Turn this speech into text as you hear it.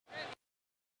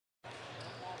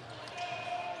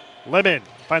Lemon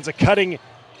finds a cutting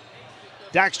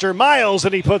Daxter Miles,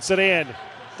 and he puts it in.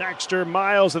 Daxter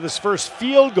Miles with his first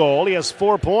field goal. He has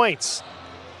 4 points.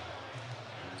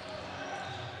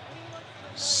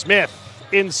 Smith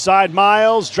inside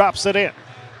Miles, drops it in.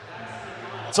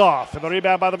 It's off, and the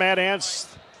rebound by the Mad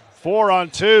Ants.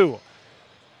 4-on-2.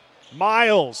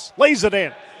 Miles lays it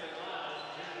in.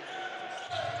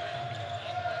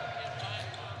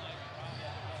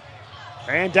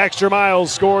 And Daxter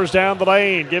Miles scores down the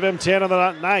lane. Give him 10 on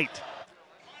the night.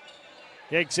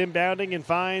 Hicks inbounding and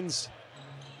finds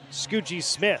Scoochie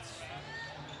Smith.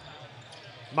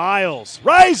 Miles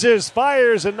rises,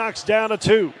 fires, and knocks down a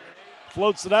 2.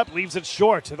 Floats it up, leaves it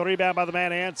short. The rebound by the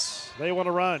Mad Ants. They want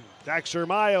to run. Daxter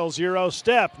Miles, Euro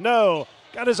step. No.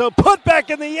 Got his own putback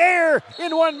in the air.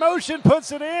 In one motion,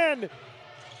 puts it in.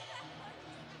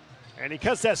 And he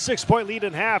cuts that 6-point lead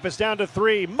in half. It's down to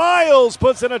 3. Miles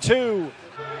puts in a 2.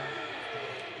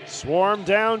 Swarm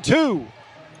down 2.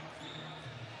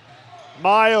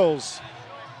 Miles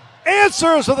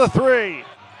answers with a 3.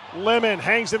 Lemon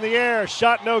hangs in the air.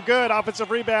 Shot no good. Offensive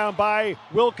rebound by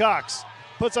Wilcox.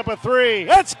 Puts up a 3.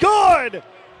 That's good!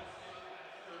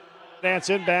 Dance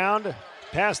inbound.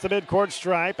 Past the midcourt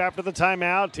stripe after the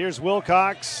timeout. Here's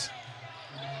Wilcox.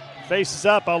 Faces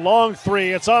up a long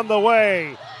 3. It's on the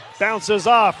way. Bounces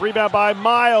off. Rebound by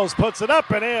Miles. Puts it up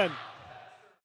and in.